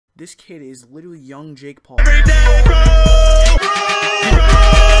This kid is literally young Jake Paul.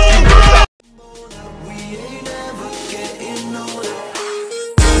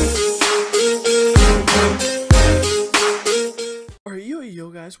 Yo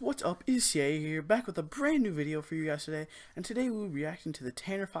guys, what's up? Alesia here, back with a brand new video for you guys today, and today we'll be reacting to the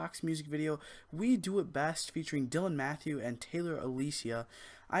Tanner Fox music video, We Do It Best, featuring Dylan Matthew and Taylor Alesia.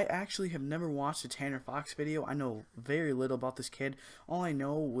 I actually have never watched a Tanner Fox video. I know very little about this kid. All I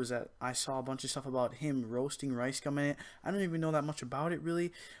know was that I saw a bunch of stuff about him roasting rice gum in it. I don't even know that much about it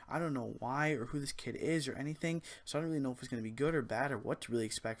really. I don't know why or who this kid is or anything, so I don't really know if it's going to be good or bad or what to really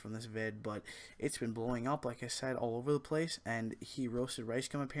expect from this vid, but it's been blowing up, like I said, all over the place, and he roasted rice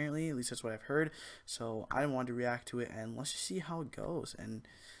gum apparently, at least that's what I've heard, so I wanted to react to it, and let's just see how it goes, and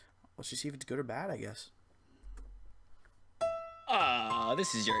let's just see if it's good or bad, I guess.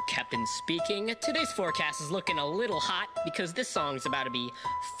 This is your captain speaking. Today's forecast is looking a little hot because this song's about to be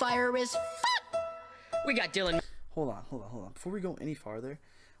fire as fuck. We got Dylan. Hold on. Before we go any farther,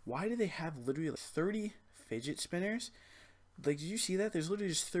 why do they have literally like 30 fidget spinners? Like, did you see that? There's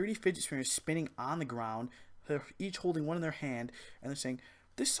literally just 30 fidget spinners spinning on the ground. They're each holding one in their hand, and they're saying,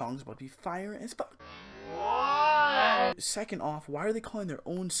 this song's about to be fire as fuck. What? Second off, why are they calling their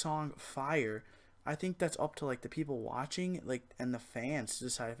own song fire? I think that's up to like the people watching, like, and the fans to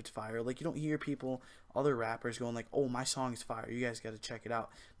decide if it's fire. Like, you don't hear people, other rappers going like, oh, my song is fire, you guys got to check it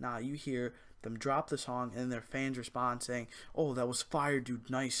out. Nah, you hear them drop the song and their fans respond saying, oh, that was fire, dude,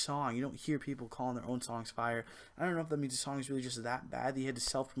 nice song. You don't hear people calling their own songs fire. I don't know if that means the song is really just that bad that he had to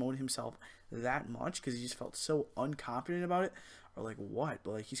self-promote himself that much because he just felt so unconfident about it, or like what,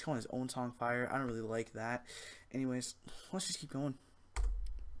 but like he's calling his own song fire. I don't really like that. Anyways, let's just keep going.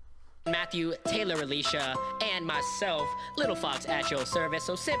 Matthew, Taylor Alesia, and myself, Little Fox at your service.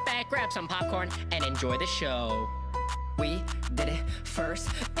 So sit back, grab some popcorn, and enjoy the show. We did it first.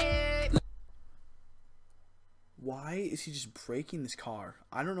 Why is he just breaking this car?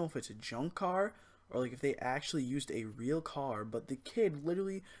 I don't know if it's a junk car or like if they actually used a real car, but the kid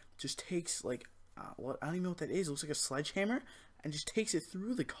literally just takes like what, I don't even know what that is. It looks like a sledgehammer and just takes it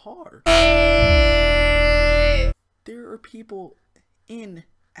through the car. There are people in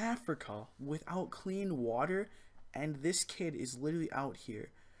Africa without clean water, and this kid is literally out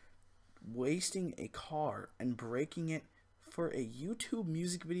here wasting a car and breaking it for a YouTube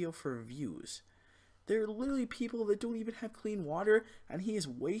music video for views. There are literally people that don't even have clean water, and he is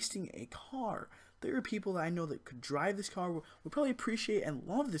wasting a car. There are people that I know that could drive this car, would probably appreciate and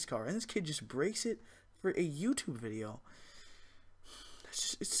love this car, and this kid just breaks it for a YouTube video.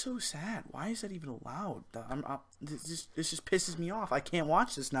 It's so sad. Why is that even allowed? This just pisses me off. I can't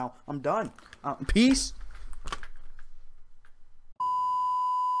watch this now. I'm done. Peace.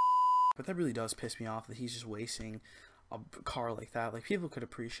 But that really does piss me off that he's just wasting a car like that. Like, people could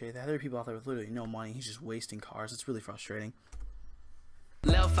appreciate that. There are people out there with literally no money. He's just wasting cars. It's really frustrating.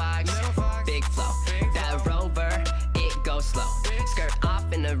 Lil Fox, big flow. That Rover, it goes slow. Skirt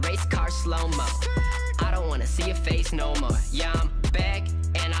off in a race car slow-mo. I don't wanna see your face no more. Yeah, I'm back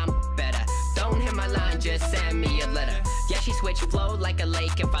and I'm better. Don't hit my line, just send me a letter. Yeah, she switch flow like a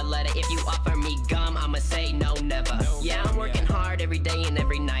lake if I let her. If you offer me gum, I'ma say no, never. Yeah, I'm working hard every day and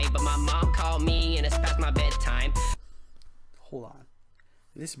every night, but my mom called me and it's past my bedtime. Hold on.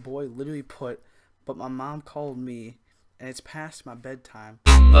 This boy literally put, but my mom called me and it's past my bedtime.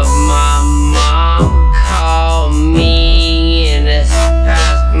 But my mom called me and it's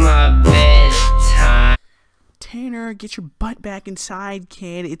past my bedtime. Tanner, get your butt back inside,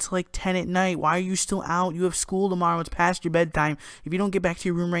 kid. It's like 10 at night. Why are you still out? You have school tomorrow. It's past your bedtime. If you don't get back to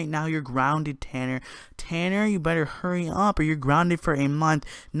your room right now, you're grounded, Tanner. Tanner, you better hurry up or you're grounded for a month.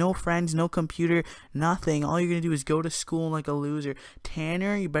 No friends, no computer, nothing. All you're going to do is go to school like a loser.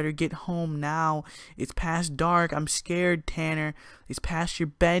 Tanner, you better get home now. It's past dark. I'm scared, Tanner. It's past your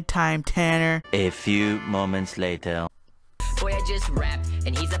bedtime, Tanner. A few moments later. Boy, I just rapped,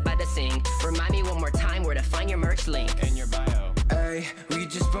 and he's about to sing. Remind me one more time where to find your merch link. In your bio. Hey, we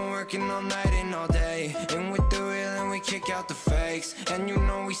just been working all night and all day. And with the real and we kick out the fakes. And you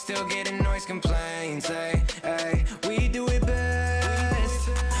know we still getting noise complaints. Hey, we do it best.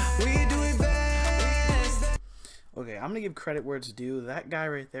 We do it best. Okay, I'm going to give credit where it's due. That guy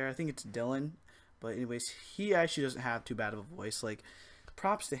right there, I think it's Dylan. But anyways, he actually doesn't have too bad of a voice. Like,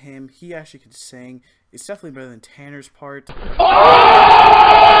 props to him. He actually could sing. It's definitely better than Tanner's part. We do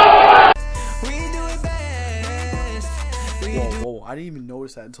it best. Whoa, I didn't even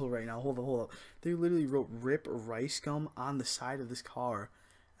notice that until right now. Hold up. They literally wrote "Rip Rice Gum" on the side of this car,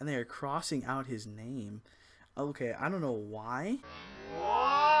 and they are crossing out his name. Okay, I don't know why.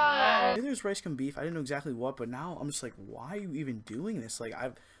 Maybe there's rice gum beef. I didn't know exactly what, but now I'm just like, why are you even doing this? Like,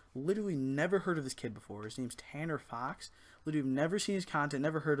 Literally never heard of this kid before. His name's Tanner Fox. Literally never seen his content,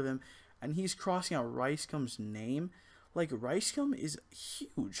 never heard of him, and he's crossing out Rice Gum's name. Like, Rice Gum is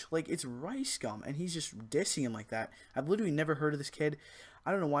huge. Like, it's Rice Gum, and he's just dissing him like that. I've literally never heard of this kid.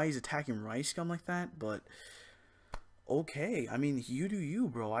 I don't know why he's attacking Rice Gum like that, but okay. I mean, you do you,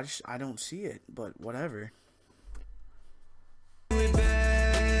 bro. I don't see it, but whatever.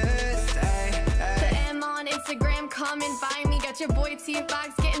 Instagram, come and find me. Got your boy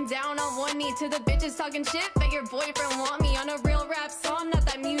T-Fox getting down on one knee to the bitches talking shit. Bet your boyfriend want me on a real rap song, not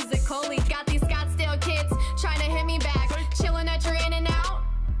that musical. Got these Scottsdale kids trying to hit me back. Chilling at your In-N-Out.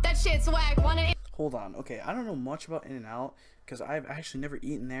 That shit's whack. Hold on. Okay, I don't know much about In-N-Out because I've actually never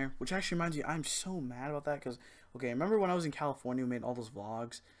eaten there. Which actually reminds me, I'm so mad about that because, okay, remember when I was in California, we made all those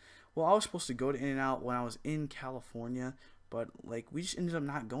vlogs? Well, I was supposed to go to In-N-Out when I was in California. But, like, we just ended up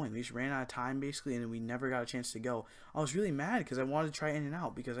not going. We just ran out of time, basically, and we never got a chance to go. I was really mad because I wanted to try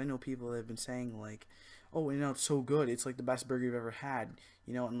In-N-Out because I know people that have been saying, like, oh, In-N-Out's so good. It's, like, the best burger you've ever had,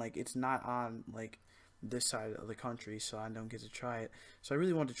 you know, and, like, it's not on, like, this side of the country, so I don't get to try it. So I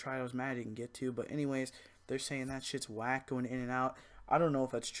really wanted to try it. I was mad I didn't get to. But, anyways, they're saying that shit's whack going to In-N-Out. I don't know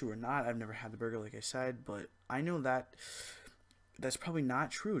if that's true or not. I've never had the burger, like I said, but I know that that's probably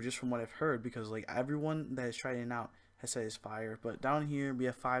not true just from what I've heard because, like, everyone that has tried In-N-Out has said it's fire. But down here we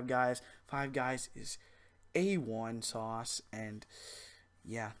have Five Guys. Five Guys is A1 sauce, and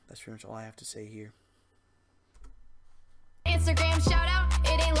yeah, that's pretty much all I have to say here. Instagram shout out,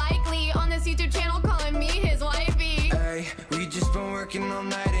 it ain't likely on this YouTube channel calling me his wifey. Hey, we just been working all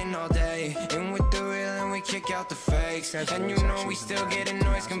night and all day, and with the real and we kick out the fakes, and you know we still getting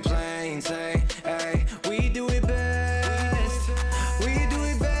noise complaints. Hey, hey, we do it best. We do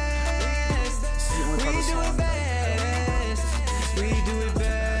it best. We do it best.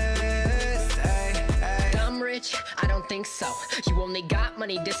 I don't think so. You only got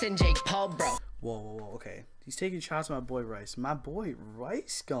money dissing Jake Paul, bro. Whoa, okay. He's taking shots at my boy Rice. My boy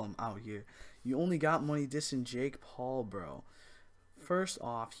Rice Gum out here. You only got money dissing Jake Paul, bro. First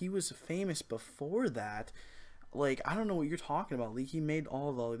off, he was famous before that. Like, I don't know what you're talking about. Like, he made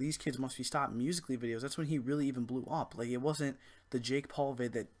all these kids must be stopped musically videos. That's when he really even blew up. Like, it wasn't the Jake Paul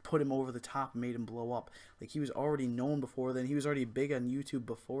vid that put him over the top and made him blow up. Like, he was already known before then. He was already big on YouTube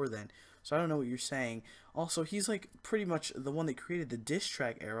before then. So I don't know what you're saying. Also, he's like pretty much the one that created the diss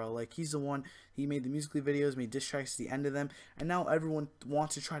track era. Like, he's the one, he made the musically videos, made diss tracks at the end of them, and now everyone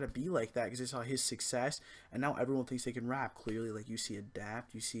wants to try to be like that because they saw his success, and now everyone thinks they can rap. Clearly, like, you see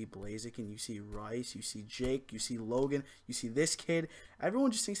Adapt, you see Blaziken, you see Rice, you see Jake, you see Logan, you see this kid.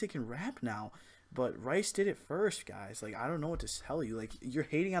 Everyone just thinks they can rap now. But Rice did it first, guys. Like, I don't know what to tell you. Like, you're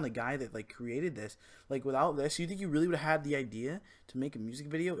hating on the guy that, like, created this. Like, without this, you think you really would have had the idea to make a music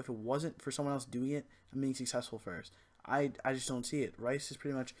video if it wasn't for someone else doing it and being successful first? I just don't see it. Rice is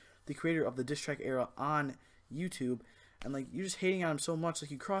pretty much the creator of the diss track era on YouTube. And, like, you're just hating on him so much.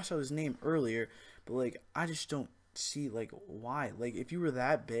 Like, you crossed out his name earlier. But, like, I just don't see, like, why. Like, if you were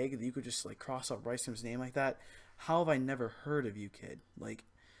that big that you could just, like, cross out Rice Gum's name like that, how have I never heard of you, kid? Like,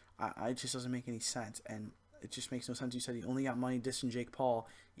 it just doesn't make any sense, and it just makes no sense. You said he only got money dissing Jake Paul,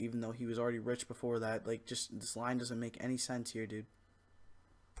 even though he was already rich before that. Like, just this line doesn't make any sense here, dude.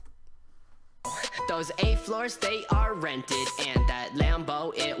 Those 8 floors, they are rented, and that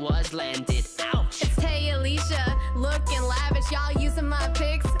Lambo, it was landed. Ouch! It's Tay Alesia, looking lavish. Y'all using my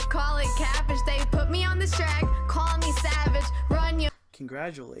pics, call it cabbage. They put me on this track, call me savage. Run your...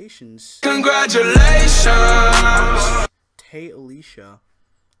 Congratulations. Congratulations. Tay Alesia.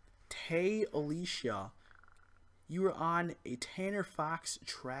 Tay Alesia, you were on a Tanner Fox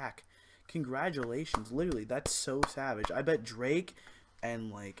track. Congratulations. Literally, that's so savage. I bet Drake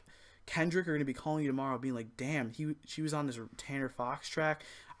and, like, Kendrick are going to be calling you tomorrow being like, damn, she was on this Tanner Fox track.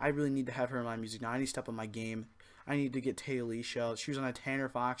 I really need to have her in my music now. I need to step up my game. I need to get Tay Alesia. She was on a Tanner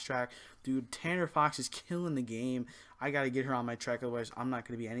Fox track. Dude, Tanner Fox is killing the game. I got to get her on my track. Otherwise, I'm not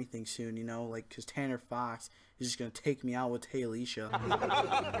going to be anything soon, you know? Like, because Tanner Fox is just going to take me out with Tay Alesia.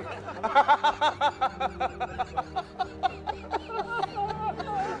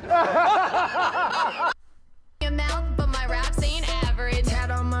 Your mouth, but my raps ain't average.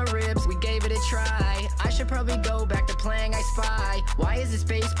 Tat on my ribs, we gave it a try. I should probably go back to playing I Spy. Why is this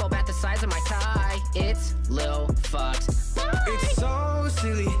baseball bat the size of my tie? It's Lil Fox. It's so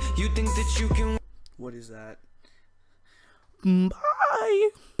silly. You think that you can. What is that? Bye.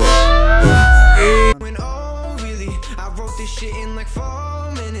 When oh really, I wrote this shit in like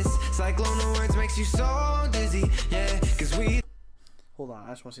 4 minutes. Cyclone of words makes you so dizzy. Yeah, cause we. Hold on, I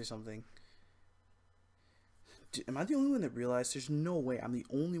just want to say something. Am I the only one that realized? There's no way I'm the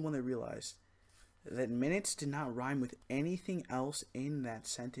only one that realized that minutes did not rhyme with anything else in that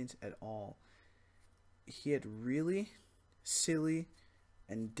sentence at all. He had really, silly,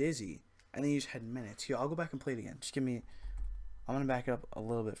 and dizzy, and then you just had minutes. Here, I'll go back and play it again. Just give me... I'm gonna back it up a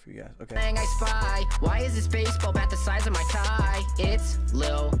little bit for you guys. Okay. I spy. Why is this baseball bat the size of my tie? It's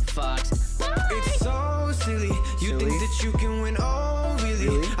Lil Fox. It's so silly. You think that you can win? Oh,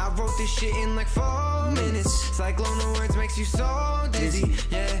 really? I wrote this shit in like 4 minutes. Cyclone of words makes you so dizzy.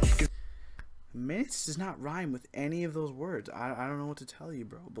 Yeah. Minutes does not rhyme with any of those words. I don't know what to tell you,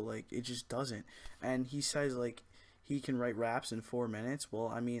 bro, but like it just doesn't. And he says like he can write raps in 4 minutes. Well,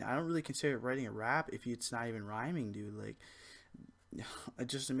 I mean, I don't really consider writing a rap if it's not even rhyming, dude. Like, it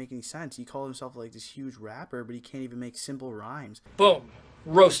just doesn't make any sense. He called himself like this huge rapper, but he can't even make simple rhymes. Boom.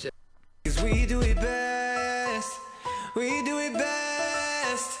 Roasted. 'Cause we do it best. We do it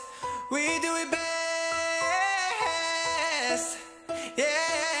best. We do it best. Yeah.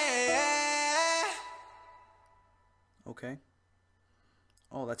 Okay.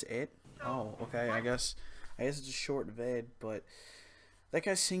 Oh, that's it? Oh, okay. I guess it's a short vid, but that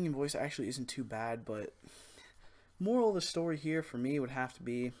guy's singing voice actually isn't too bad, but moral of the story here for me would have to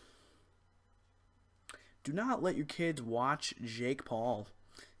be, do not let your kids watch Jake Paul,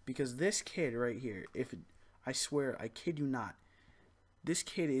 because this kid right here, I swear, I kid you not, this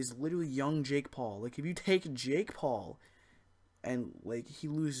kid is literally young Jake Paul. Like, if you take Jake Paul and like he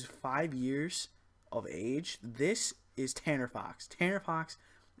loses 5 years of age, this is Tanner Fox. Tanner Fox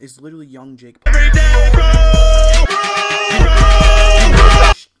is literally young Jake Paul.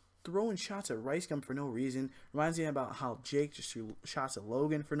 Throwing shots at Rice Gum for no reason. Reminds me about how Jake just threw shots at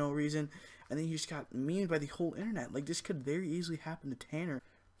Logan for no reason. And then he just got memed by the whole internet. Like, this could very easily happen to Tanner.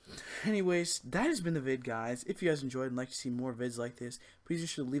 Anyways, that has been the vid, guys. If you guys enjoyed and like to see more vids like this, please be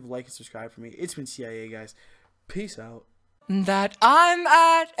sure to leave a like and subscribe for me. It's been CIA, guys. Peace out. That I'm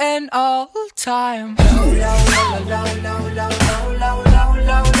at an all-time low.